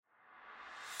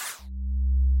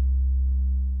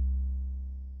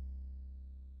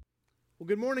Well,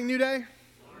 good morning, New Day.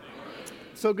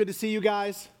 So good to see you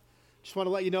guys. Just want to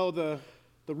let you know the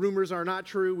rumors are not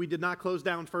true. We did not close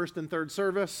down first and third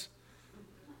service.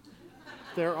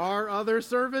 There are other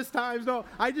service times. No,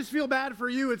 I just feel bad for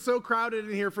you. It's so crowded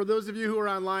in here. For those of you who are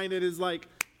online, it is like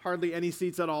hardly any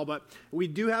seats at all. But we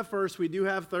do have first, we do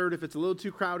have third. If it's a little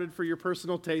too crowded for your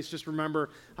personal taste, just remember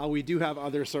we do have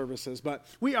other services. But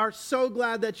we are so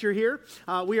glad that you're here.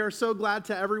 We are so glad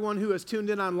to everyone who has tuned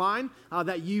in online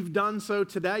that you've done so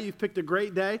today. You've picked a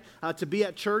great day to be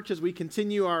at church as we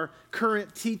continue our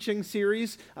current teaching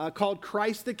series called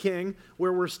Christ the King,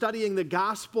 where we're studying the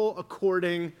gospel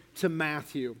according to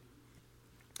Matthew.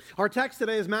 Our text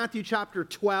today is Matthew chapter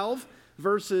 12,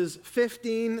 verses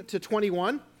 15 to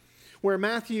 21. Where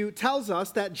Matthew tells us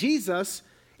that Jesus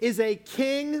is a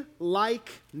king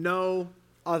like no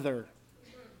other.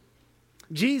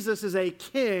 Jesus is a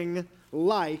king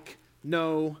like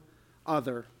no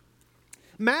other.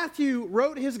 Matthew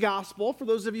wrote his gospel. For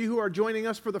those of you who are joining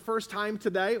us for the first time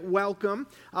today, welcome.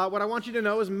 What I want you to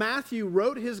know is Matthew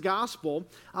wrote his gospel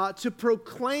to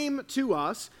proclaim to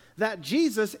us that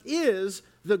Jesus is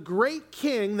the great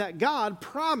king that God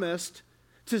promised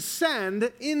to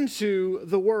send into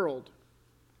the world.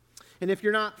 And if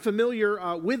you're not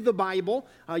familiar with the Bible,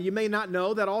 you may not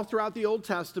know that all throughout the Old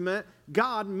Testament,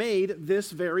 God made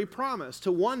this very promise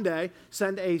to one day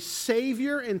send a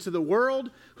Savior into the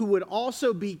world who would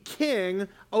also be king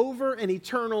over an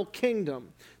eternal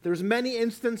kingdom. There's many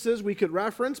instances we could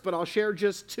reference, but I'll share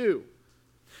just two.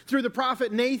 Through the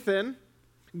prophet Nathan,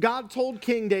 God told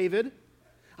King David,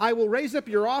 "I will raise up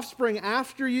your offspring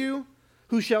after you,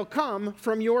 who shall come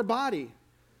from your body,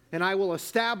 and I will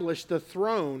establish the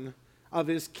throne of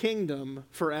his kingdom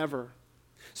forever."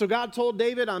 So God told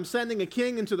David, "I'm sending a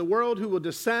king into the world who will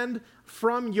descend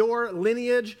from your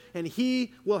lineage, and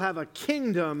he will have a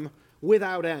kingdom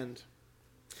without end."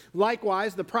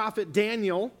 Likewise, the prophet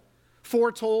Daniel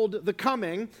foretold the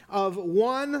coming of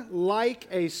one like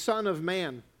a son of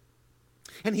man.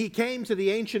 And he came to the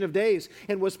Ancient of Days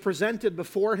and was presented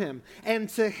before him. And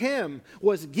to him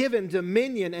was given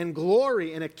dominion and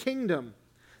glory and a kingdom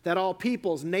that all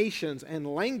peoples, nations, and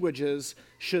languages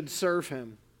should serve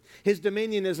him. His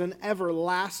dominion is an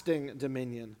everlasting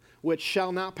dominion, which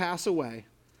shall not pass away,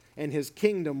 and his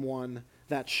kingdom one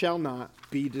that shall not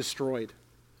be destroyed.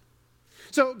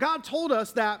 So God told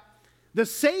us that the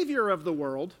Savior of the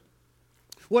world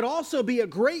would also be a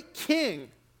great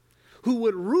king who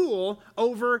would rule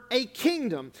over a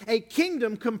kingdom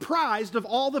comprised of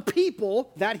all the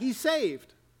people that he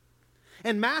saved.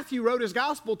 And Matthew wrote his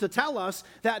gospel to tell us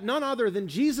that none other than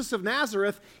Jesus of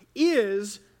Nazareth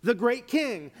is the great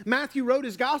king. Matthew wrote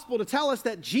his gospel to tell us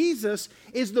that Jesus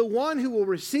is the one who will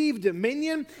receive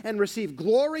dominion and receive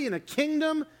glory in a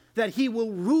kingdom that he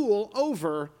will rule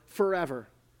over forever.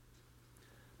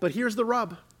 But here's the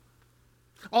rub.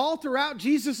 All throughout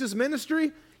Jesus'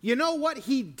 ministry, you know what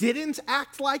he didn't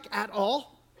act like at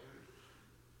all?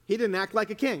 He didn't act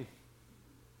like a king.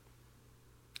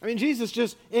 I mean, Jesus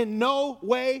just in no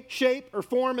way, shape, or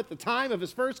form at the time of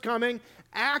his first coming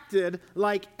acted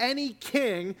like any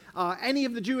king any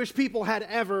of the Jewish people had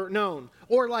ever known,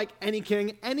 or like any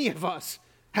king any of us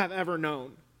have ever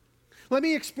known. Let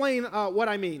me explain what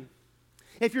I mean.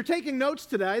 If you're taking notes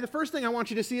today, the first thing I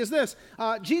want you to see is this.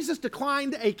 Jesus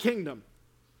declined a kingdom.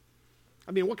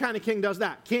 I mean, what kind of king does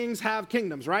that? Kings have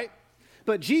kingdoms, right?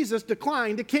 But Jesus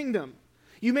declined a kingdom.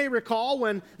 You may recall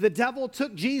when the devil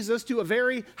took Jesus to a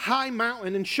very high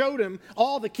mountain and showed him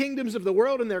all the kingdoms of the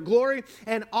world and their glory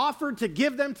and offered to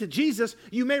give them to Jesus.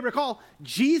 You may recall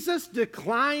Jesus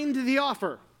declined the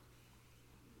offer.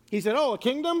 He said, "Oh, a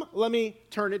kingdom? Let me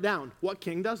turn it down." What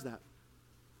king does that?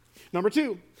 Number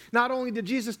two, not only did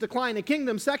Jesus decline a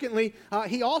kingdom, secondly,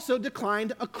 he also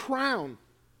declined a crown.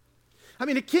 I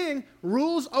mean, a king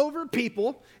rules over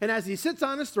people, and as he sits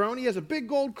on his throne, he has a big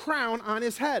gold crown on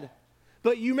his head.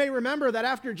 But you may remember that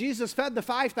after Jesus fed the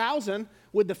 5,000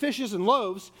 with the fishes and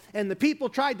loaves, and the people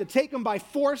tried to take him by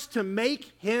force to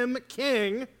make him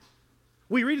king,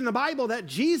 we read in the Bible that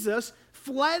Jesus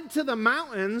fled to the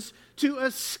mountains to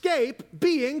escape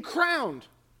being crowned.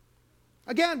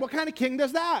 Again, what kind of king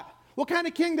does that? What kind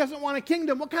of king doesn't want a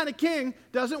kingdom? What kind of king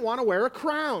doesn't want to wear a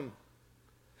crown?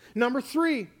 Number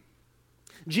three,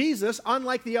 Jesus,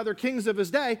 unlike the other kings of his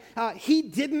day, he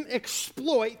didn't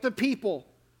exploit the people.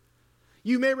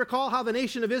 You may recall how the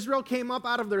nation of Israel came up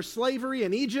out of their slavery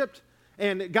in Egypt,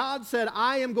 and God said,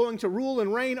 I am going to rule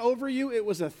and reign over you. It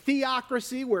was a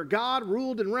theocracy where God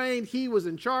ruled and reigned. He was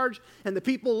in charge, and the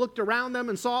people looked around them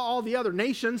and saw all the other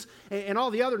nations, and all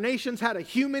the other nations had a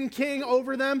human king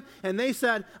over them, and they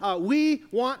said, we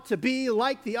want to be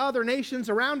like the other nations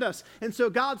around us. And so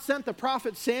God sent the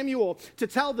prophet Samuel to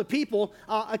tell the people,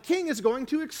 a king is going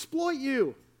to exploit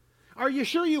you. Are you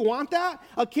sure you want that?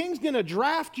 A king's going to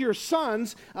draft your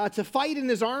sons to fight in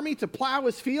his army, to plow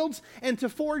his fields, and to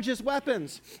forge his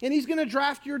weapons. And he's going to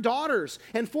draft your daughters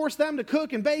and force them to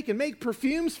cook and bake and make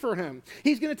perfumes for him.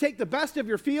 He's going to take the best of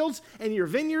your fields and your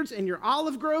vineyards and your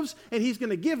olive groves, and he's going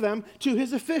to give them to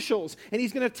his officials. And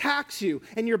he's going to tax you,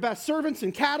 and your best servants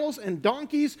and cattle and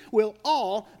donkeys will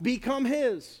all become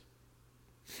his.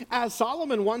 As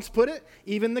Solomon once put it,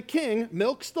 even the king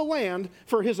milks the land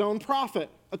for his own profit.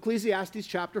 Ecclesiastes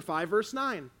chapter 5, verse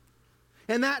 9.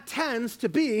 And that tends to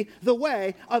be the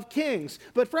way of kings.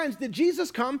 But friends, did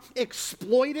Jesus come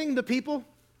exploiting the people?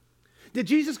 Did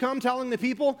Jesus come telling the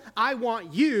people, I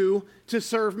want you to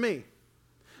serve me?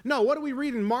 No, what do we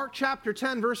read in Mark chapter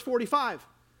 10, verse 45?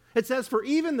 It says, for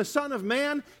even the Son of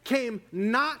Man came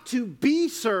not to be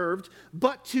served,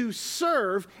 but to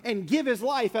serve and give his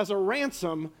life as a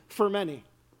ransom for many.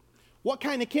 What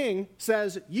kind of king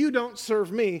says, you don't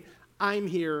serve me, I'm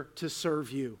here to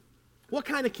serve you? What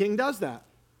kind of king does that?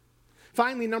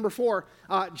 Finally, number 4,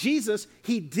 Jesus,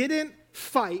 he didn't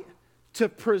fight to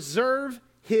preserve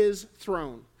his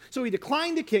throne. So he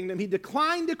declined a kingdom, he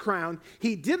declined a crown,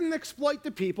 he didn't exploit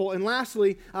the people, and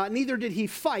lastly, neither did he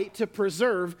fight to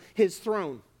preserve his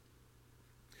throne.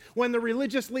 When the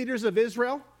religious leaders of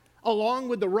Israel, along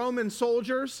with the Roman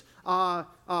soldiers,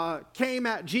 came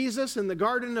at Jesus in the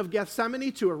Garden of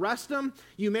Gethsemane to arrest him,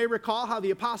 you may recall how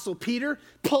the Apostle Peter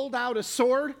pulled out a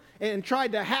sword and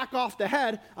tried to hack off the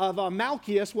head of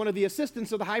Malchus, one of the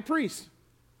assistants of the high priest.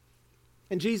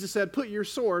 And Jesus said, put your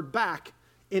sword back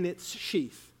in its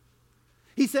sheath.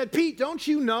 He said, Pete, don't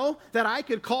you know that I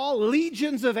could call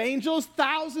legions of angels,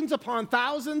 thousands upon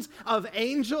thousands of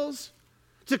angels,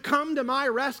 to come to my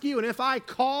rescue? And if I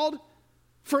called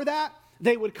for that,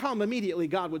 they would come immediately.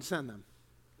 God would send them.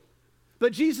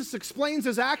 But Jesus explains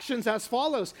his actions as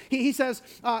follows. He says,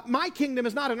 my kingdom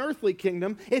is not an earthly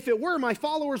kingdom. If it were, my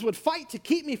followers would fight to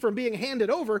keep me from being handed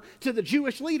over to the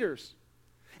Jewish leaders.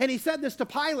 And he said this to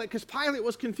Pilate because Pilate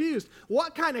was confused.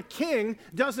 What kind of king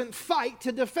doesn't fight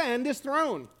to defend his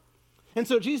throne? And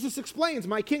so Jesus explains,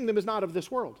 my kingdom is not of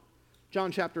this world.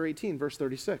 John chapter 18, verse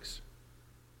 36.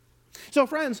 So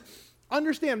friends,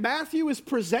 understand, Matthew is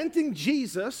presenting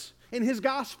Jesus in his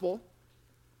gospel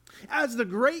as the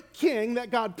great king that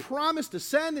God promised to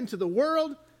send into the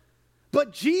world,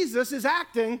 but Jesus is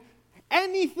acting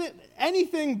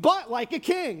anything but like a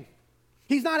king.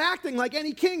 He's not acting like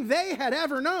any king they had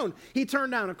ever known. He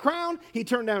turned down a crown. He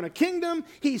turned down a kingdom.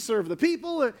 He served the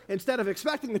people instead of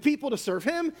expecting the people to serve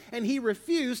him, and he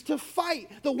refused to fight,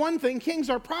 the one thing kings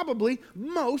are probably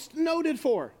most noted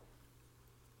for.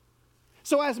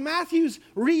 So as Matthew's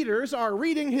readers are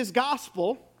reading his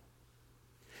gospel,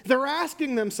 they're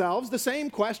asking themselves the same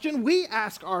question we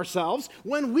ask ourselves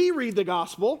when we read the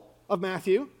gospel of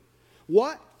Matthew.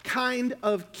 What kind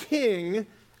of king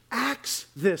acts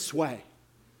this way?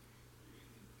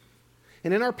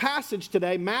 And in our passage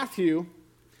today, Matthew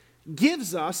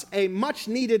gives us a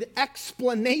much-needed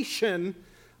explanation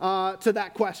to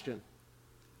that question.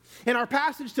 In our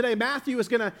passage today, Matthew is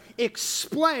going to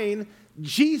explain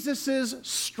Jesus'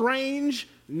 strange,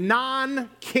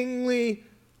 non-kingly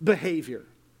behavior.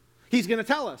 He's going to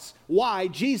tell us why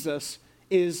Jesus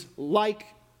is like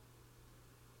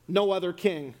no other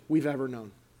king we've ever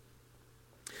known.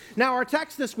 Now, our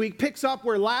text this week picks up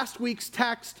where last week's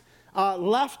text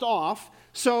left off,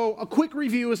 so a quick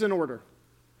review is in order.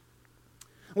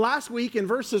 Last week in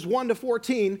verses 1 to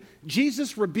 14,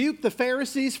 Jesus rebuked the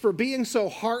Pharisees for being so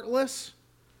heartless,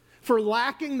 for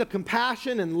lacking the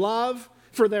compassion and love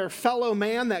for their fellow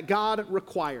man that God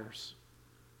requires.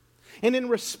 And in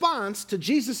response to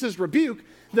Jesus' rebuke,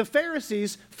 the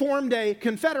Pharisees formed a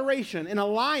confederation, an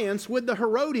alliance with the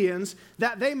Herodians,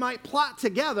 that they might plot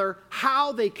together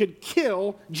how they could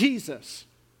kill Jesus.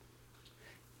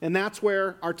 And that's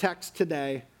where our text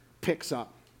today picks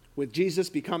up, with Jesus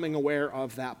becoming aware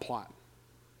of that plot.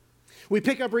 We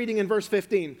pick up reading in verse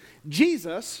 15.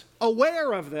 Jesus,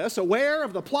 aware of this, aware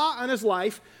of the plot on his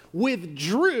life,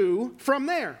 withdrew from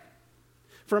there,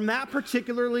 from that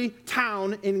particularly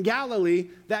town in Galilee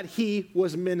that he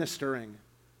was ministering.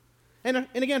 And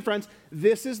again, friends,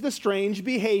 this is the strange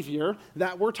behavior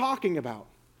that we're talking about.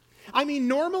 I mean,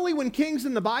 normally when kings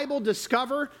in the Bible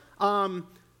discover an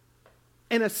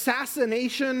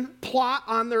assassination plot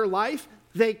on their life,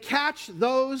 they catch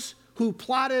those who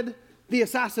plotted the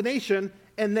assassination,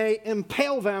 and they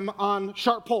impale them on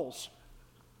sharp poles.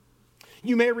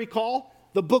 You may recall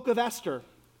the book of Esther.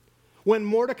 When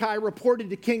Mordecai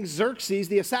reported to King Xerxes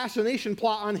the assassination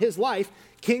plot on his life,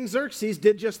 King Xerxes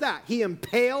did just that. He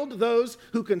impaled those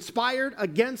who conspired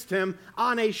against him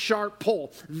on a sharp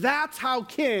pole. That's how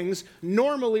kings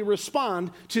normally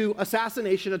respond to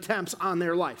assassination attempts on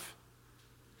their life.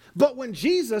 But when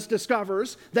Jesus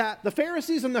discovers that the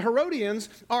Pharisees and the Herodians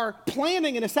are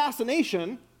planning an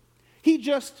assassination, he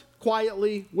just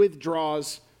quietly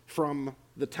withdraws from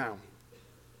the town.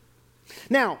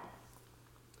 Now,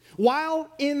 while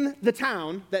in the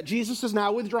town that Jesus is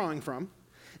now withdrawing from,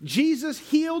 Jesus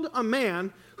healed a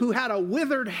man who had a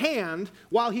withered hand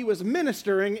while he was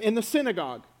ministering in the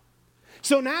synagogue.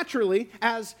 So naturally,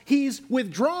 as he's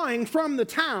withdrawing from the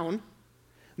town,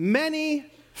 many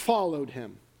followed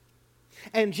him.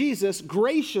 And Jesus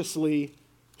graciously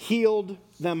healed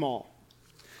them all.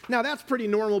 Now, that's pretty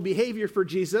normal behavior for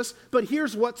Jesus, but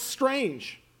here's what's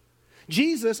strange.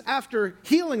 Jesus, after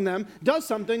healing them, does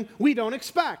something we don't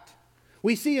expect.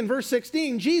 We see in verse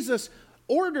 16, Jesus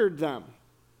ordered them.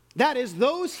 That is,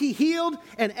 those he healed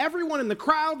and everyone in the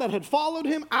crowd that had followed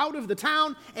him out of the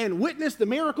town and witnessed the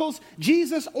miracles,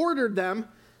 Jesus ordered them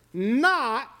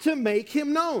not to make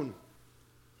him known.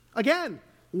 Again,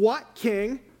 what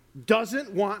king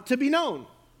doesn't want to be known?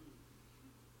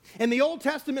 In the Old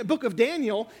Testament book of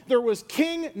Daniel, there was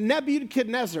King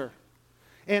Nebuchadnezzar.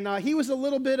 And he was a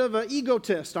little bit of an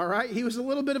egotist, all right? He was a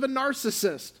little bit of a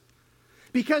narcissist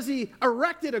because he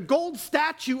erected a gold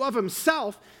statue of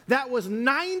himself that was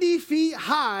 90 feet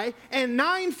high and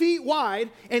 9 feet wide,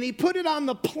 and he put it on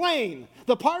the plain,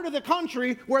 the part of the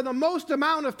country where the most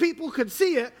amount of people could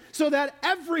see it, so that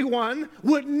everyone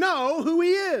would know who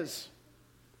he is.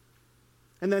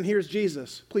 And then here's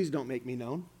Jesus. Please don't make me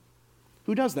known.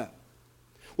 Who does that?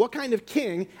 What kind of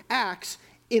king acts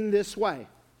in this way?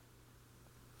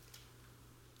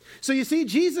 So you see,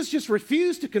 Jesus just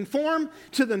refused to conform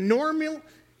to the normal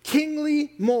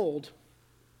kingly mold.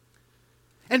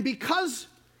 And because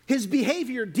his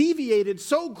behavior deviated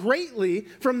so greatly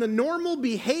from the normal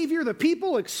behavior the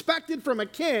people expected from a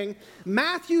king,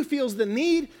 Matthew feels the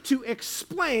need to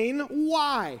explain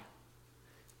why.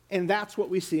 And that's what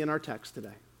we see in our text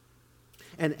today.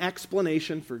 An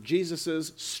explanation for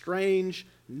Jesus' strange,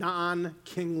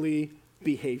 non-kingly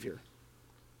behavior.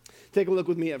 Take a look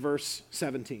with me at verse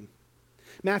 17.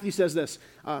 Matthew says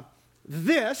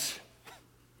this,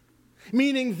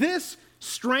 meaning this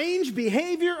strange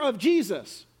behavior of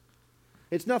Jesus,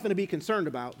 it's nothing to be concerned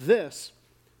about. This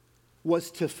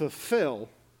was to fulfill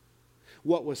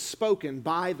what was spoken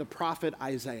by the prophet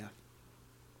Isaiah.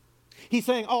 He's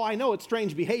saying, I know it's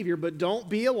strange behavior, but don't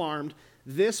be alarmed.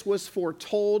 This was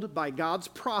foretold by God's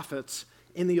prophets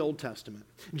in the Old Testament.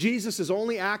 Jesus is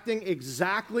only acting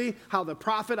exactly how the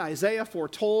prophet Isaiah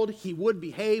foretold he would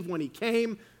behave when he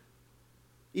came,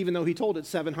 even though he told it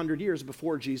 700 years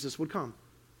before Jesus would come.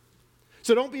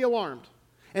 So don't be alarmed.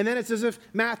 And then it's as if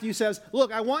Matthew says,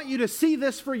 look, I want you to see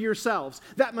this for yourselves,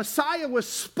 that Messiah was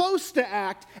supposed to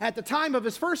act at the time of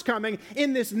his first coming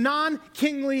in this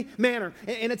non-kingly manner.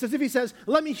 And it's as if he says,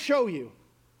 let me show you.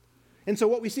 And so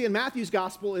what we see in Matthew's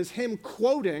gospel is him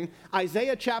quoting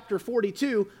Isaiah chapter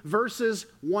 42, verses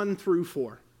 1 through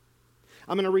 4.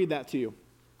 I'm going to read that to you.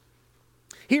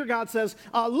 Here God says,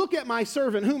 look at my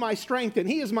servant whom I strengthen.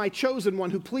 He is my chosen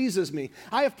one who pleases me.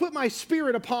 I have put my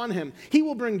spirit upon him. He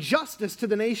will bring justice to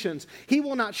the nations. He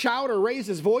will not shout or raise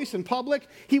his voice in public.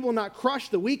 He will not crush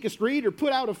the weakest reed or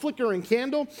put out a flickering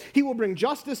candle. He will bring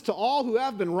justice to all who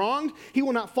have been wronged. He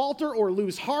will not falter or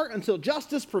lose heart until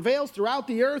justice prevails throughout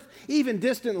the earth. Even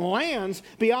distant lands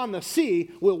beyond the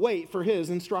sea will wait for his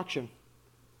instruction.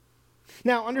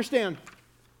 Now understand,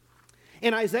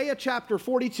 in Isaiah chapter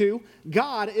 42,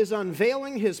 God is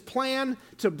unveiling his plan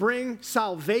to bring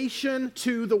salvation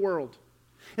to the world.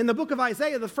 In the book of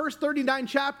Isaiah, the first 39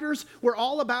 chapters were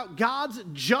all about God's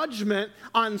judgment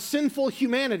on sinful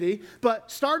humanity. But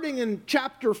starting in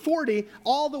chapter 40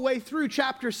 all the way through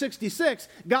chapter 66,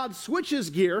 God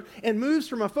switches gear and moves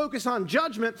from a focus on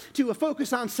judgment to a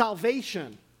focus on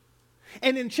salvation.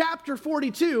 And in chapter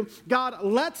 42, God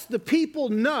lets the people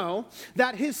know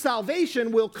that his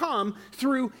salvation will come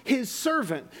through his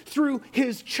servant, through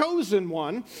his chosen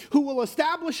one, who will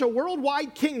establish a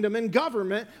worldwide kingdom and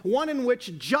government, one in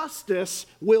which justice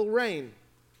will reign.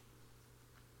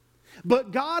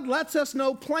 But God lets us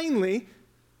know plainly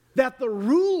that the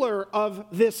ruler of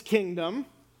this kingdom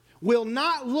will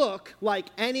not look like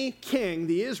any king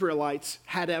the Israelites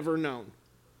had ever known.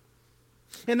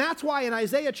 And that's why in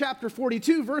Isaiah chapter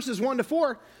 42, verses 1 to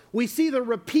 4, we see the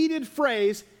repeated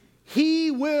phrase,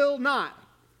 he will not.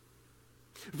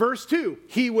 Verse 2,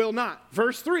 he will not.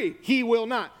 Verse 3, he will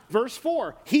not. Verse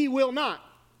 4, he will not.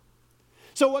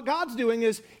 So what God's doing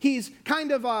is he's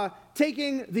kind of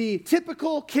taking the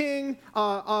typical king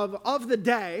of the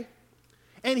day,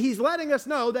 and he's letting us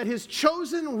know that his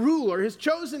chosen ruler, his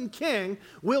chosen king,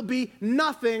 will be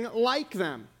nothing like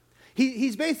them.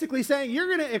 He's basically saying, you're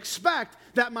going to expect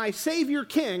that my Savior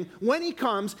King, when he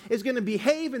comes, is going to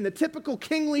behave in the typical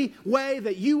kingly way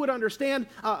that you would understand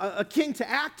a king to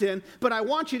act in, but I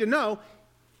want you to know,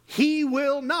 he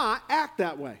will not act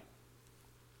that way.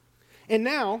 And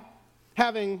now,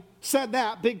 having said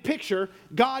that, big picture,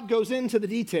 God goes into the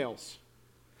details,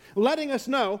 letting us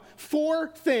know 4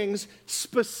 things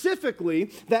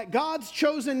specifically that God's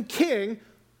chosen king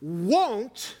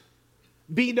won't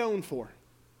be known for.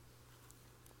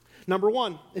 Number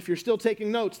 1, if you're still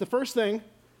taking notes, the first thing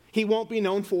he won't be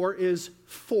known for is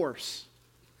force.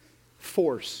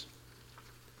 Force.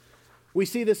 We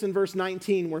see this in verse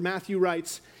 19 where Matthew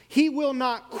writes, he will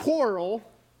not quarrel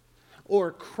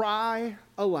or cry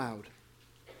aloud.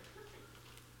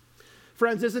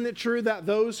 Friends, isn't it true that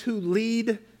those who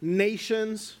lead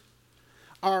nations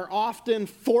are often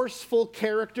forceful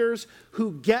characters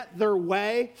who get their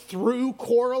way through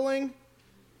quarreling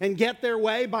and get their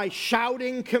way by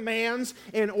shouting commands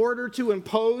in order to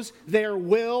impose their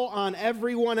will on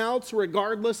everyone else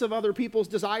regardless of other people's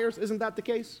desires? Isn't that the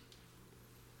case?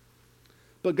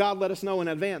 But God let us know in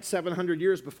advance, 700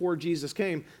 years before Jesus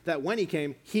came, that when he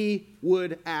came, he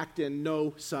would act in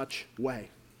no such way.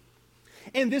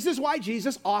 And this is why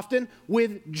Jesus often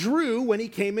withdrew when he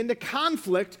came into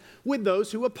conflict with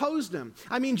those who opposed him.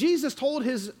 I mean, Jesus told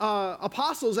his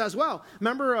apostles as well.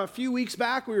 Remember a few weeks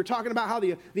back we were talking about how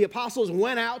the apostles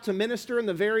went out to minister in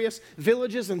the various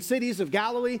villages and cities of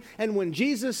Galilee. And when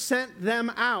Jesus sent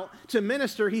them out to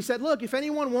minister, he said, look, if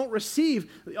anyone won't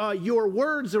receive your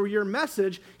words or your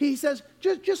message, he says,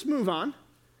 just move on.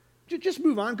 Just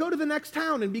move on. Go to the next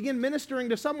town and begin ministering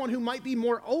to someone who might be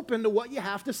more open to what you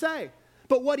have to say.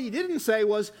 But what he didn't say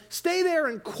was, stay there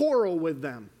and quarrel with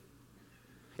them.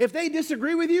 If they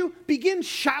disagree with you, begin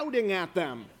shouting at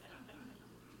them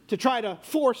to try to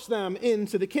force them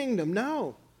into the kingdom.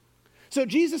 No. So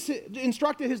Jesus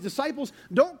instructed his disciples,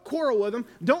 don't quarrel with them,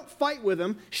 don't fight with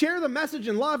them, share the message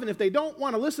in love, and if they don't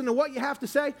want to listen to what you have to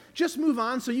say, just move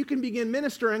on so you can begin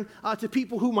ministering to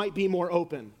people who might be more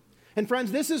open. And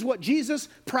friends, this is what Jesus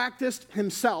practiced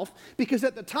himself, because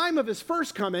at the time of his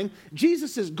first coming,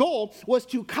 Jesus' goal was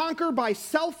to conquer by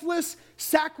selfless,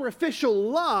 sacrificial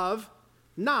love,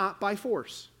 not by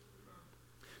force.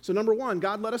 So number 1,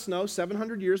 God let us know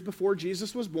 700 years before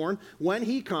Jesus was born, when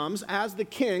he comes as the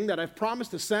king that I've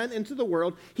promised to send into the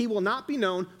world, he will not be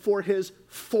known for his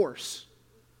force.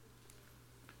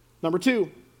 Number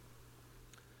 2,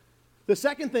 the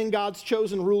second thing God's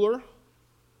chosen ruler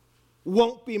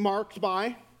won't be marked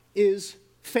by is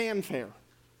fanfare.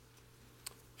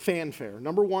 Fanfare.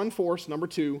 Number 1, force. Number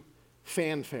 2,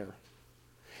 fanfare.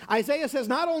 Isaiah says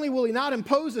not only will he not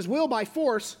impose his will by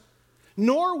force,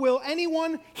 nor will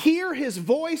anyone hear his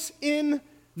voice in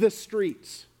the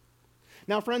streets.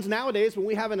 Now, friends, nowadays when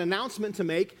we have an announcement to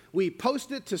make, we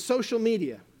post it to social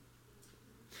media.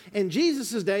 In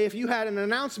Jesus' day, if you had an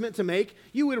announcement to make,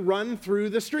 you would run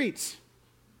through the streets.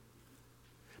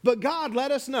 But God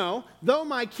let us know, though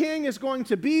my king is going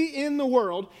to be in the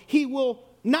world, he will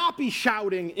not be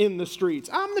shouting in the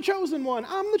streets, I'm the chosen one,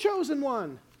 I'm the chosen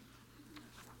one.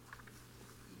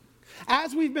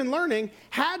 As we've been learning,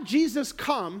 had Jesus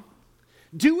come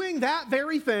doing that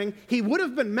very thing, he would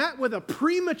have been met with a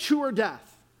premature death.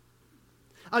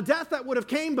 A death that would have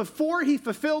came before he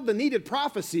fulfilled the needed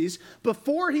prophecies,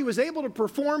 before he was able to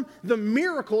perform the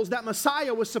miracles that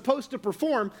Messiah was supposed to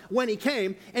perform when he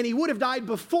came, and he would have died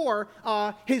before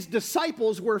his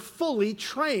disciples were fully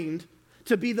trained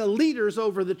to be the leaders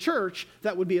over the church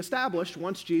that would be established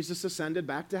once Jesus ascended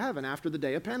back to heaven after the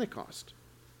day of Pentecost.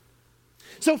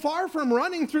 So far from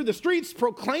running through the streets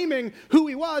proclaiming who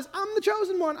he was, I'm the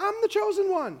chosen one, I'm the chosen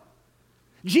one.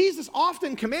 Jesus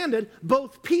often commanded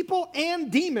both people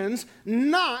and demons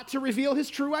not to reveal his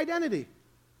true identity.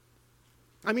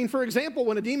 I mean, for example,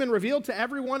 when a demon revealed to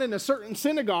everyone in a certain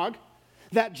synagogue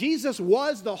that Jesus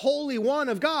was the Holy One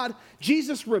of God,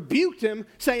 Jesus rebuked him,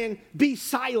 saying, be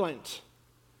silent.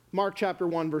 Mark chapter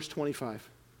 1, verse 25.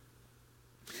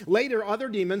 Later, other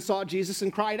demons saw Jesus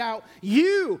and cried out,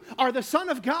 you are the Son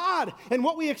of God. And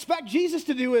what we expect Jesus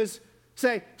to do is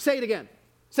say it again.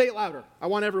 Say it louder. I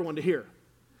want everyone to hear.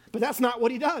 But that's not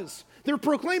what he does. They're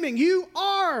proclaiming, you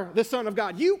are the Son of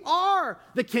God. You are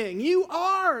the King. You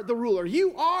are the ruler.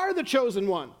 You are the chosen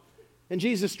one. And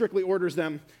Jesus strictly orders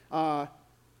them,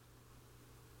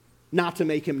 not to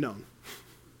make him known.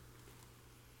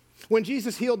 When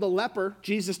Jesus healed the leper,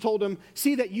 Jesus told him,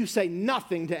 see that you say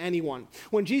nothing to anyone.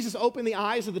 When Jesus opened the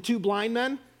eyes of the two blind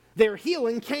men, their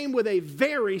healing came with a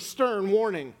very stern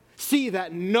warning. See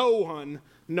that no one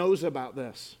knows about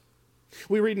this.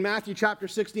 We read in Matthew chapter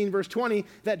 16, verse 20,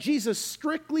 that Jesus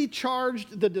strictly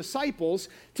charged the disciples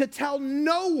to tell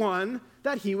no one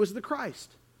that he was the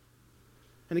Christ.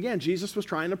 And again, Jesus was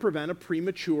trying to prevent a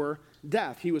premature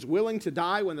death. He was willing to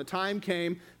die when the time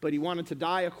came, but he wanted to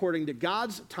die according to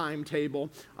God's timetable,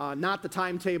 not the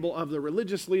timetable of the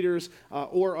religious leaders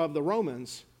or of the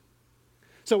Romans.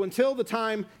 So until the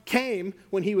time came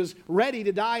when he was ready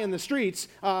to die in the streets,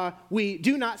 we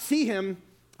do not see him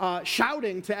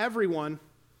shouting to everyone,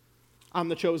 I'm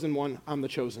the chosen one, I'm the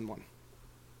chosen one.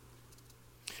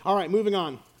 All right, moving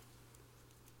on.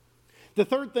 The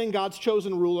third thing God's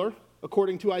chosen ruler,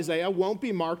 according to Isaiah, won't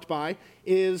be marked by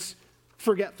is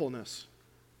forgetfulness.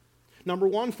 Number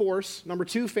one, force. Number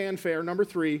two, fanfare. Number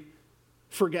three,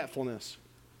 forgetfulness.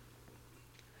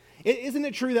 Isn't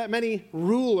it true that many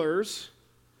rulers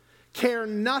care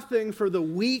nothing for the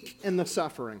weak and the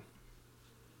suffering?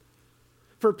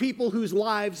 For people whose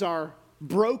lives are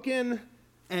broken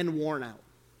and worn out.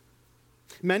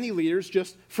 Many leaders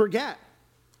just forget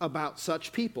about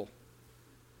such people.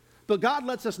 But God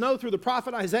lets us know through the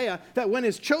prophet Isaiah that when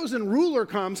his chosen ruler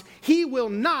comes, he will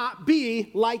not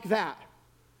be like that.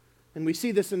 And we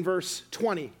see this in verse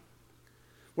 20,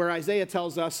 where Isaiah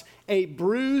tells us, a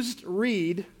bruised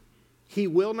reed he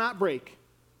will not break,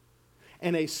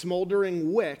 and a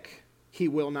smoldering wick he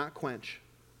will not quench.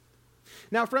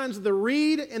 Now, friends, the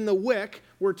reed and the wick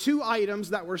were two items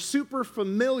that were super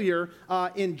familiar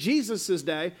in Jesus'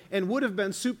 day and would have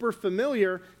been super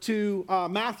familiar to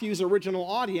Matthew's original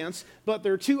audience, but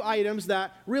they're two items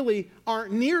that really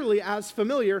aren't nearly as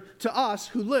familiar to us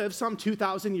who live some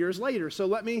 2,000 years later. So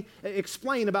let me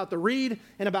explain about the reed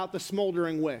and about the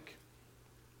smoldering wick.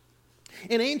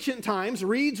 In ancient times,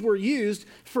 reeds were used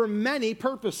for many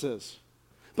purposes.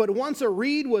 But once a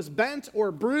reed was bent or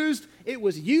bruised, it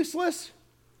was useless,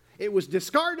 it was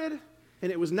discarded,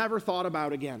 and it was never thought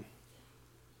about again.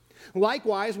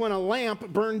 Likewise, when a lamp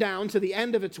burned down to the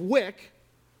end of its wick,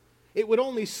 it would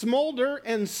only smolder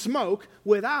and smoke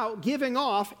without giving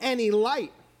off any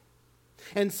light.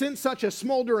 And since such a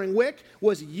smoldering wick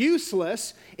was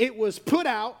useless, it was put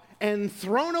out and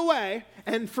thrown away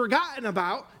and forgotten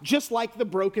about, just like the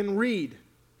broken reed.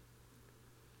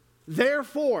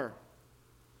 Therefore,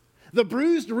 the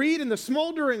bruised reed and the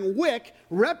smoldering wick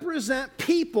represent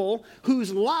people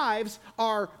whose lives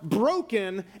are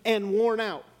broken and worn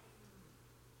out,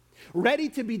 ready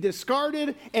to be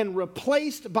discarded and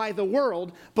replaced by the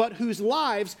world, but whose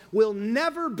lives will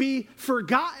never be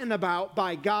forgotten about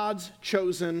by God's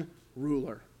chosen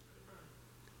ruler.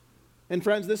 And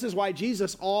friends, this is why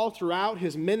Jesus all throughout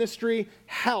his ministry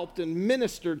helped and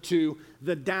ministered to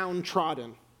the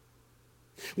downtrodden.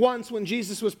 Once, when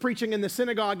Jesus was preaching in the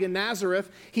synagogue in Nazareth,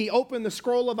 he opened the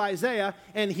scroll of Isaiah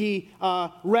and he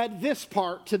read this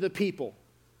part to the people.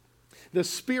 The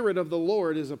Spirit of the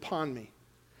Lord is upon me,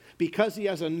 because he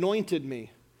has anointed me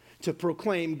to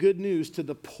proclaim good news to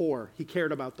the poor. He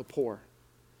cared about the poor.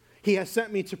 He has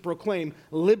sent me to proclaim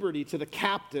liberty to the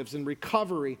captives and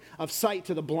recovery of sight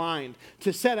to the blind,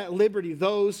 to set at liberty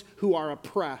those who are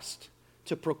oppressed,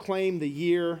 to proclaim the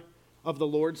year of the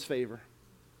Lord's favor.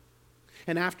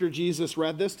 And after Jesus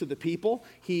read this to the people,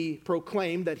 he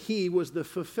proclaimed that he was the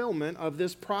fulfillment of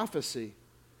this prophecy,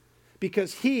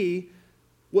 because he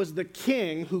was the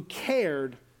king who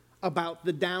cared about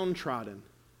the downtrodden,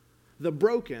 the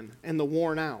broken and the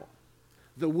worn out,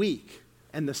 the weak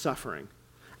and the suffering,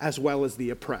 as well as the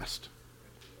oppressed.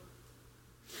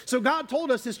 So God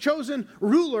told us his chosen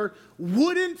ruler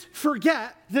wouldn't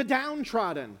forget the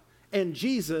downtrodden, and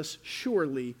Jesus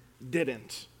surely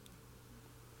didn't.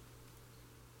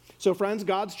 So friends,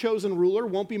 God's chosen ruler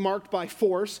won't be marked by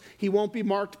force. He won't be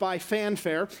marked by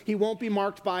fanfare. He won't be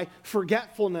marked by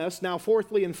forgetfulness. Now,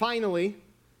 fourthly and finally,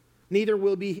 neither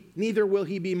will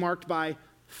he be marked by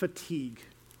fatigue.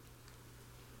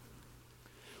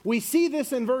 We see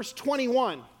this in verse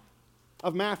 21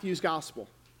 of Matthew's gospel.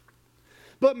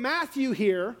 But Matthew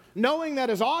here, knowing that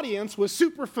his audience was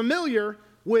super familiar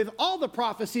with all the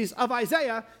prophecies of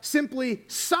Isaiah, simply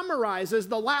summarizes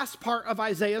the last part of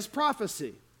Isaiah's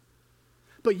prophecy.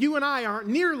 But you and I aren't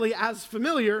nearly as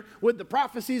familiar with the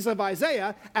prophecies of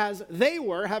Isaiah as they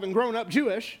were, having grown up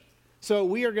Jewish. So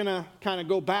we are going to kind of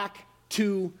go back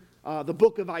to the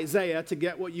book of Isaiah to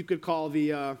get what you could call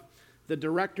the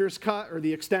director's cut or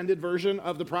the extended version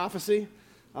of the prophecy.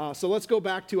 So let's go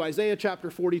back to Isaiah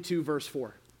chapter 42, verse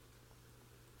 4.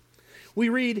 We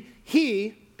read,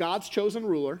 God's chosen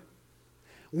ruler,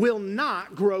 will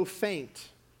not grow faint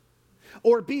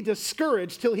or be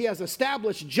discouraged till he has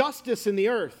established justice in the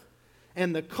earth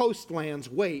and the coastlands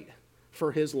wait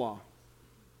for his law.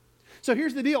 So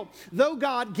here's the deal. Though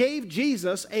God gave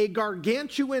Jesus a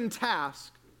gargantuan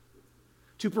task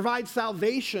to provide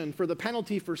salvation for the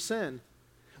penalty for sin,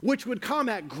 which would come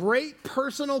at great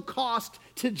personal cost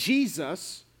to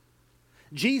Jesus,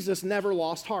 Jesus never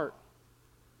lost heart.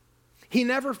 He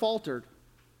never faltered.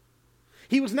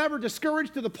 He was never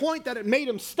discouraged to the point that it made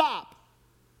him stop.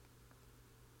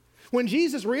 When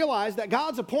Jesus realized that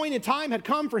God's appointed time had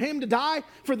come for him to die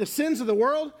for the sins of the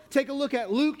world, take a look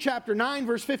at Luke chapter 9,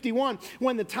 verse 51.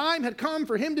 When the time had come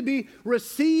for him to be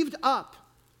received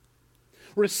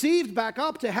back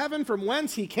up to heaven from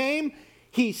whence he came,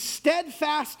 he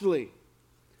steadfastly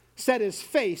set his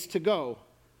face to go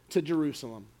to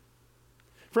Jerusalem.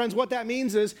 Friends, what that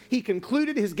means is he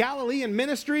concluded his Galilean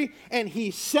ministry and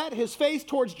he set his face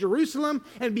towards Jerusalem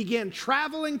and began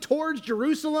traveling towards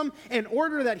Jerusalem in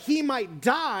order that he might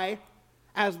die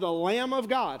as the Lamb of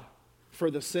God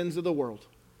for the sins of the world.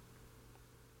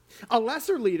 A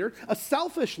lesser leader, a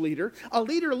selfish leader, a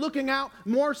leader looking out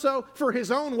more so for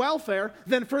his own welfare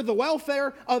than for the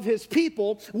welfare of his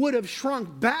people would have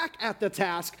shrunk back at the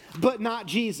task, but not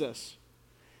Jesus.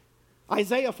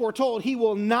 Isaiah foretold he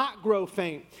will not grow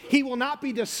faint. He will not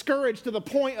be discouraged to the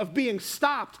point of being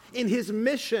stopped in his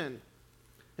mission.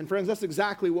 And friends, that's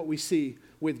exactly what we see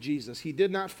with Jesus. He did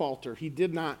not falter. He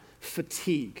did not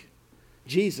fatigue.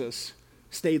 Jesus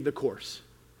stayed the course.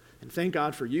 And thank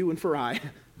God for you and for I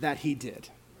that he did.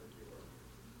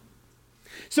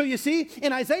 So you see,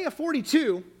 in Isaiah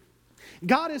 42,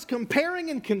 God is comparing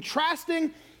and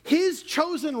contrasting his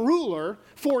chosen ruler,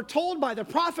 foretold by the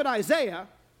prophet Isaiah,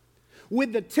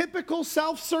 with the typical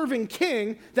self-serving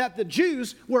king that the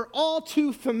Jews were all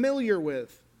too familiar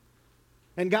with.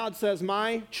 And God says,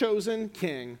 my chosen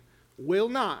king will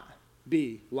not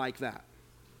be like that.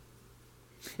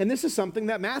 And this is something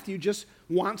that Matthew just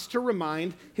wants to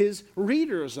remind his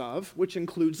readers of, which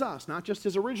includes us, not just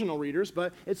his original readers,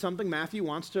 but it's something Matthew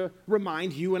wants to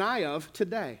remind you and I of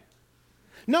today.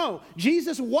 No,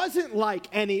 Jesus wasn't like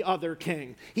any other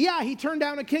king. Yeah, he turned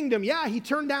down a kingdom. Yeah, he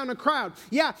turned down a crowd.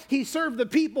 Yeah, he served the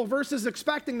people versus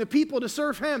expecting the people to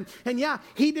serve him. And yeah,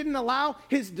 he didn't allow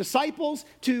his disciples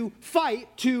to fight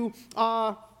to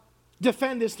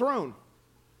defend his throne.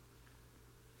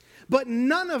 But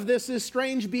none of this is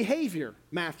strange behavior,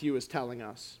 Matthew is telling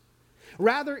us.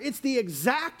 Rather, it's the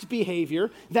exact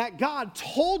behavior that God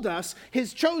told us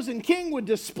his chosen king would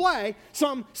display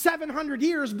some 700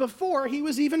 years before he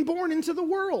was even born into the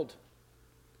world.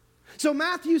 So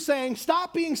Matthew's saying,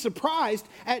 stop being surprised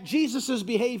at Jesus'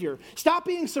 behavior. Stop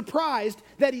being surprised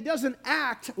that he doesn't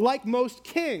act like most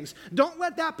kings. Don't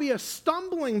let that be a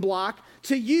stumbling block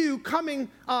to you coming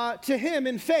to him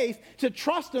in faith to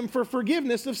trust him for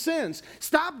forgiveness of sins.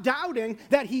 Stop doubting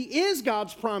that he is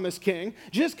God's promised king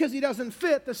just because he doesn't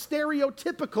fit the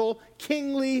stereotypical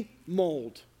kingly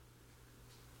mold.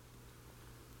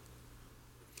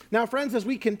 Now, friends, as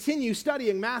we continue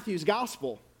studying Matthew's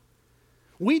gospel,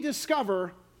 we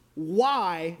discover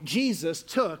why Jesus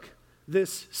took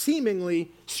this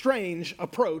seemingly strange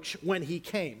approach when he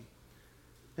came.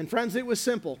 And friends, it was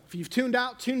simple. If you've tuned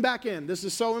out, tune back in. This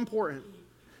is so important.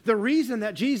 The reason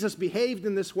that Jesus behaved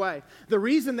in this way, the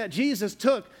reason that Jesus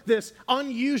took this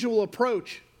unusual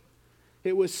approach,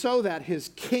 it was so that his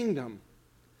kingdom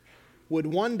would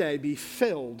one day be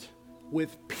filled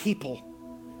with people.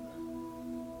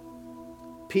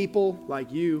 People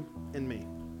like you and me.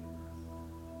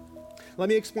 Let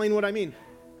me explain what I mean.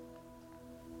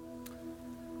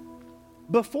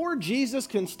 Before Jesus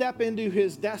can step into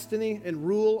his destiny and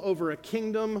rule over a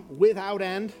kingdom without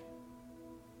end,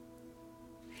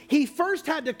 he first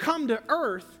had to come to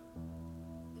earth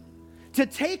to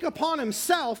take upon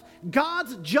himself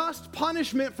God's just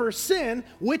punishment for sin,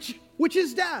 which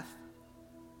is death.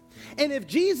 And if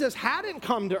Jesus hadn't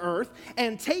come to earth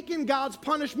and taken God's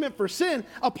punishment for sin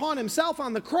upon himself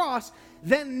on the cross,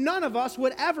 then none of us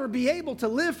would ever be able to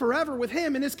live forever with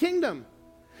him in his kingdom.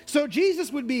 So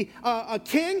Jesus would be a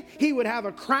king, he would have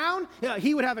a crown,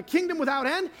 he would have a kingdom without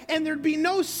end, and there'd be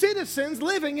no citizens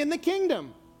living in the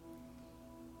kingdom.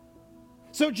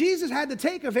 So Jesus had to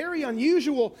take a very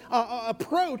unusual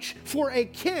approach for a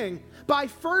king by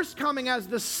first coming as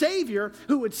the Savior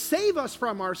who would save us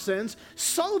from our sins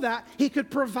so that he could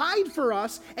provide for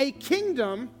us a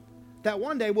kingdom that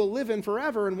one day we'll live in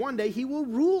forever and one day he will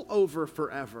rule over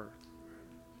forever.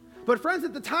 But friends,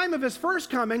 at the time of his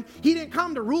first coming, he didn't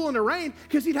come to rule and to reign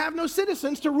because he'd have no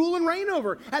citizens to rule and reign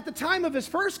over. At the time of his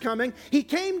first coming, he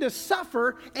came to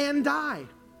suffer and die.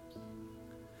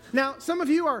 Now, some of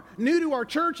you are new to our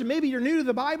church, and maybe you're new to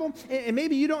the Bible, and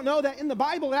maybe you don't know that in the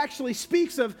Bible it actually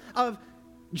speaks of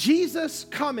Jesus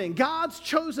coming, God's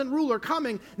chosen ruler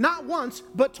coming, not once,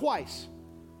 but twice.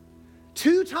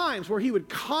 2 times where he would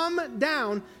come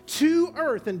down to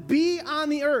earth and be on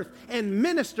the earth and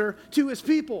minister to his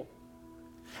people.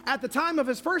 At the time of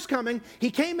his first coming, he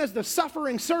came as the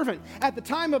suffering servant. At the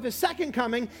time of his second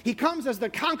coming, he comes as the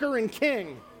conquering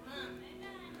king.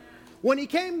 When he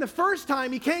came the first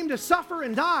time, he came to suffer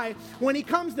and die. When he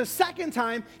comes the second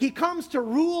time, he comes to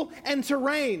rule and to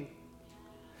reign.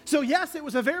 So yes, it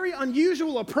was a very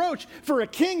unusual approach for a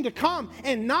king to come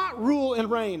and not rule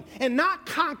and reign and not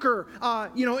conquer,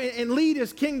 and lead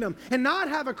his kingdom and not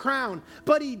have a crown.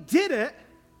 But he did it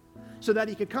so that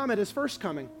he could come at his first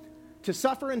coming to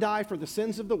suffer and die for the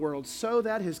sins of the world so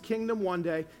that his kingdom one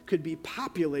day could be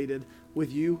populated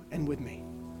with you and with me.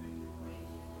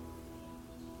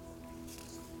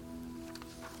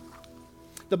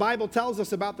 The Bible tells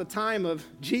us about the time of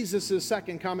Jesus'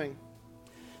 second coming.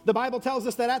 The Bible tells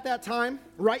us that at that time,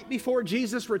 right before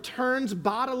Jesus returns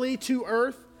bodily to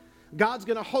earth, God's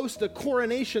going to host a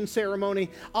coronation ceremony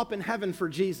up in heaven for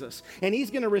Jesus. And he's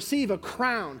going to receive a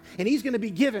crown, and he's going to be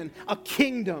given a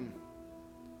kingdom.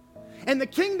 And the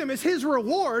kingdom is his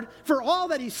reward for all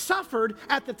that he suffered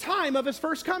at the time of his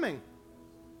first coming.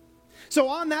 So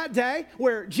on that day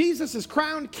where Jesus is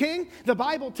crowned king, the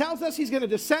Bible tells us he's going to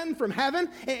descend from heaven,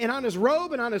 and on his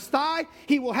robe and on his thigh,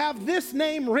 he will have this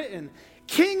name written: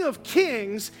 King of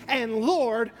Kings and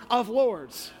Lord of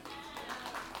Lords.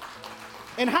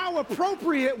 And how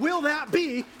appropriate will that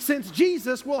be, since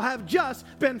Jesus will have just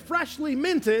been freshly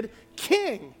minted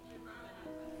king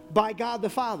by God the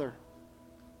Father.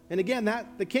 And again,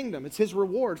 the kingdom, it's his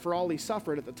reward for all he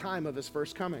suffered at the time of his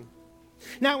first coming.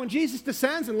 Now, when Jesus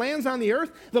descends and lands on the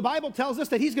earth, the Bible tells us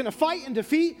that he's going to fight and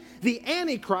defeat the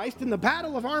Antichrist in the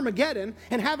battle of Armageddon,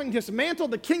 and having dismantled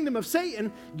the kingdom of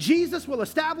Satan, Jesus will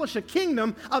establish a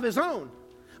kingdom of his own.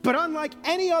 But unlike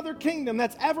any other kingdom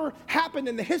that's ever happened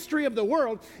in the history of the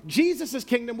world, Jesus'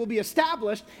 kingdom will be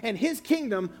established, and his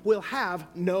kingdom will have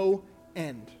no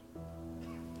end.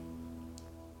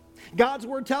 God's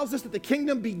word tells us that the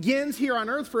kingdom begins here on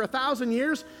earth for 1,000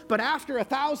 years, but after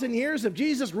 1,000 years of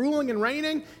Jesus ruling and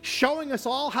reigning, showing us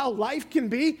all how life can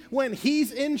be when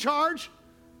he's in charge,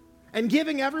 and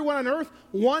giving everyone on earth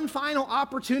one final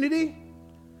opportunity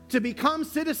to become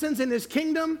citizens in his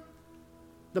kingdom,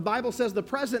 the Bible says the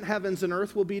present heavens and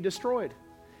earth will be destroyed,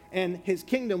 and his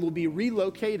kingdom will be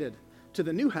relocated to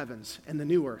the new heavens and the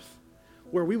new earth,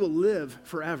 where we will live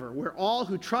forever, where all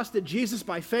who trusted Jesus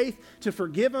by faith to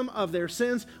forgive them of their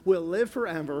sins will live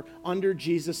forever under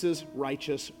Jesus'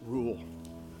 righteous rule.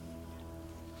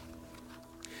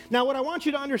 Now, what I want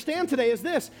you to understand today is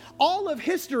this: all of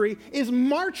history is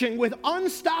marching with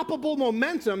unstoppable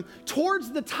momentum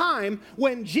towards the time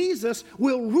when Jesus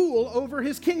will rule over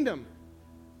his kingdom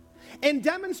and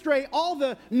demonstrate all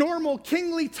the normal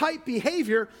kingly type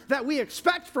behavior that we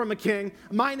expect from a king,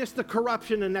 minus the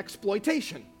corruption and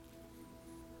exploitation.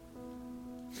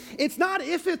 It's not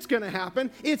if it's going to happen,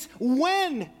 it's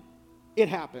when it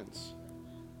happens.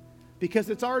 Because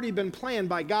it's already been planned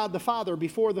by God the Father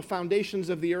before the foundations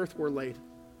of the earth were laid.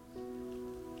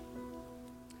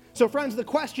 So friends, the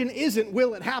question isn't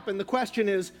will it happen, the question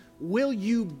is, will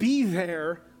you be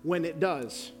there when it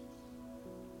does?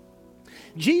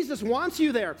 Jesus wants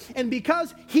you there, and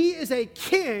because he is a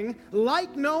king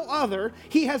like no other,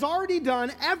 he has already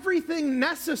done everything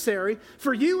necessary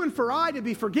for you and for I to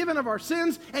be forgiven of our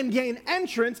sins and gain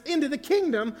entrance into the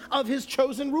kingdom of his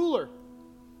chosen ruler.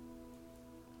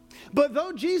 But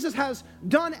though Jesus has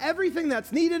done everything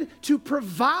that's needed to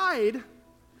provide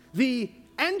the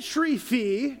entry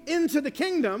fee into the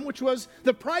kingdom, which was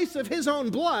the price of his own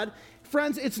blood,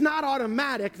 friends, it's not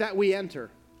automatic that we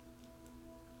enter.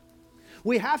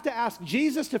 We have to ask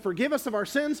Jesus to forgive us of our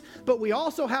sins, but we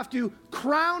also have to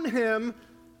crown him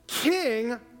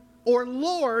king or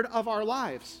Lord of our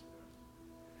lives.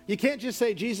 You can't just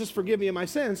say, Jesus, forgive me of my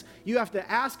sins. You have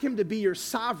to ask him to be your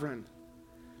sovereign,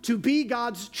 to be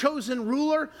God's chosen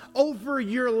ruler over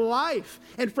your life.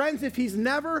 And friends, if he's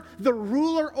never the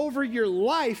ruler over your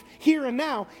life here and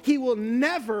now, he will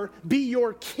never be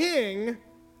your king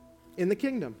in the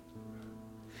kingdom.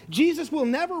 Jesus will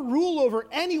never rule over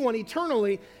anyone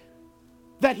eternally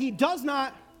that he does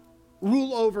not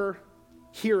rule over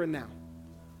here and now.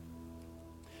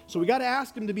 So we got to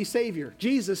ask him to be Savior.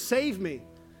 Jesus, save me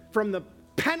from the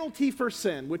penalty for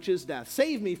sin, which is death.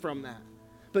 Save me from that.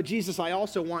 But Jesus, I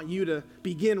also want you to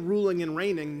begin ruling and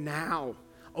reigning now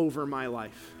over my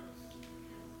life.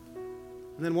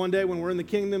 And then one day when we're in the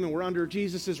kingdom and we're under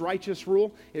Jesus' righteous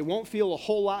rule, it won't feel a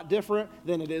whole lot different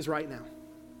than it is right now.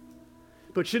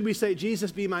 But should we say,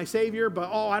 Jesus, be my Savior,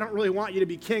 but I don't really want you to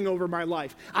be king over my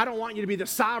life. I don't want you to be the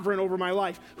sovereign over my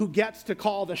life who gets to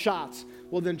call the shots.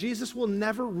 Well, then Jesus will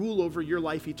never rule over your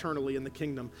life eternally in the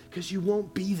kingdom because you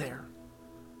won't be there.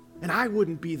 And I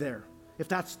wouldn't be there if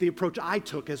that's the approach I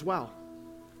took as well.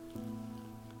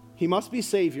 He must be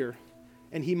Savior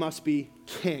and he must be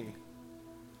King.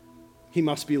 He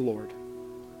must be Lord.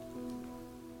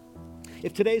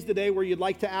 If today's the day where you'd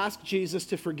like to ask Jesus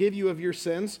to forgive you of your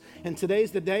sins, and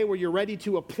today's the day where you're ready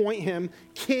to appoint him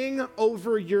king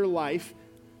over your life,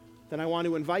 then I want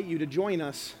to invite you to join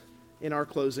us in our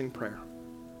closing prayer.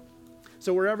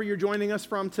 So wherever you're joining us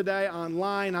from today,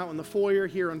 online, out in the foyer,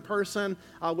 here in person,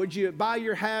 would you bow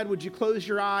your head? Would you close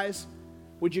your eyes?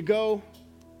 Would you go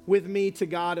with me to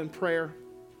God in prayer?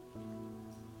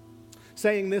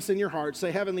 Saying this in your heart,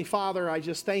 say, Heavenly Father, I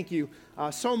just thank you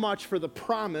so much for the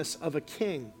promise of a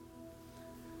king.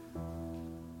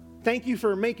 Thank you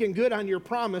for making good on your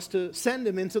promise to send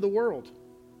him into the world.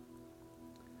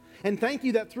 And thank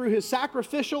you that through his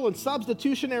sacrificial and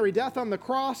substitutionary death on the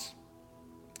cross,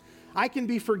 I can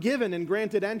be forgiven and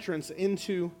granted entrance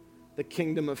into the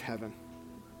kingdom of heaven.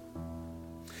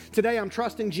 Today I'm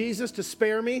trusting Jesus to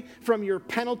spare me from your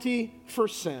penalty for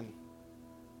sin,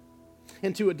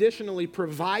 and to additionally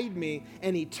provide me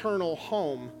an eternal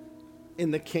home in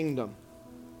the kingdom.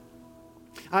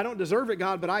 I don't deserve it,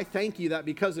 God, but I thank you that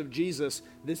because of Jesus,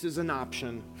 this is an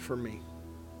option for me.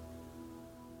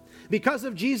 Because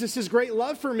of Jesus' great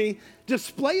love for me,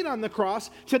 displayed on the cross,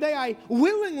 today I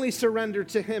willingly surrender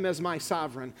to him as my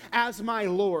sovereign, as my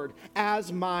Lord,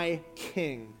 as my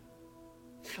King.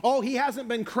 Oh, he hasn't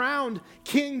been crowned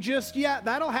king just yet.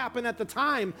 That'll happen at the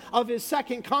time of his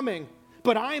second coming.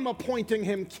 But I'm appointing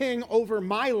him king over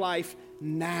my life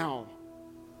now.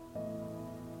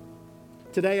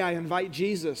 Today I invite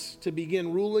Jesus to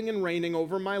begin ruling and reigning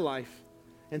over my life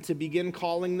and to begin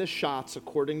calling the shots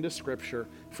according to Scripture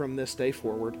from this day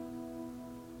forward.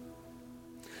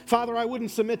 Father, I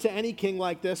wouldn't submit to any king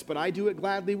like this, but I do it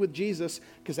gladly with Jesus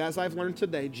because as I've learned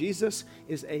today, Jesus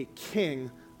is a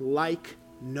king like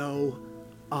no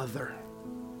other.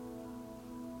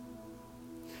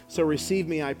 So receive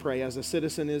me, I pray, as a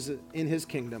citizen is in his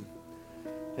kingdom.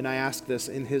 And I ask this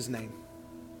in his name.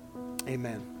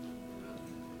 Amen.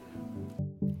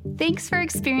 Thanks for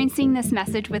experiencing this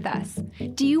message with us.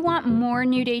 Do you want more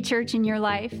New Day Church in your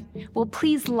life? Well,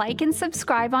 please like and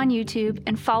subscribe on YouTube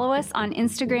and follow us on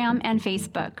Instagram and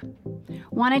Facebook.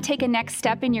 Want to take a next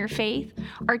step in your faith?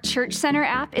 Our Church Center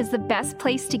app is the best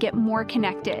place to get more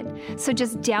connected. So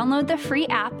just download the free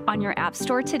app on your app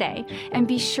store today and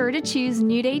be sure to choose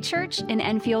New Day Church in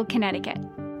Enfield, Connecticut.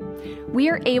 We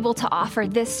are able to offer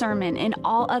this sermon and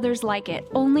all others like it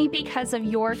only because of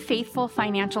your faithful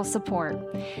financial support.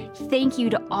 Thank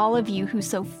you to all of you who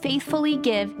so faithfully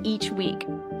give each week.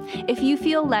 If you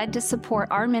feel led to support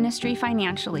our ministry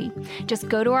financially, just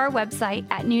go to our website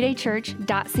at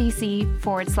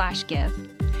newdaychurch.cc/give.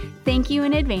 Thank you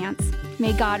in advance.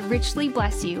 May God richly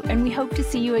bless you, and we hope to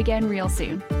see you again real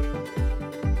soon.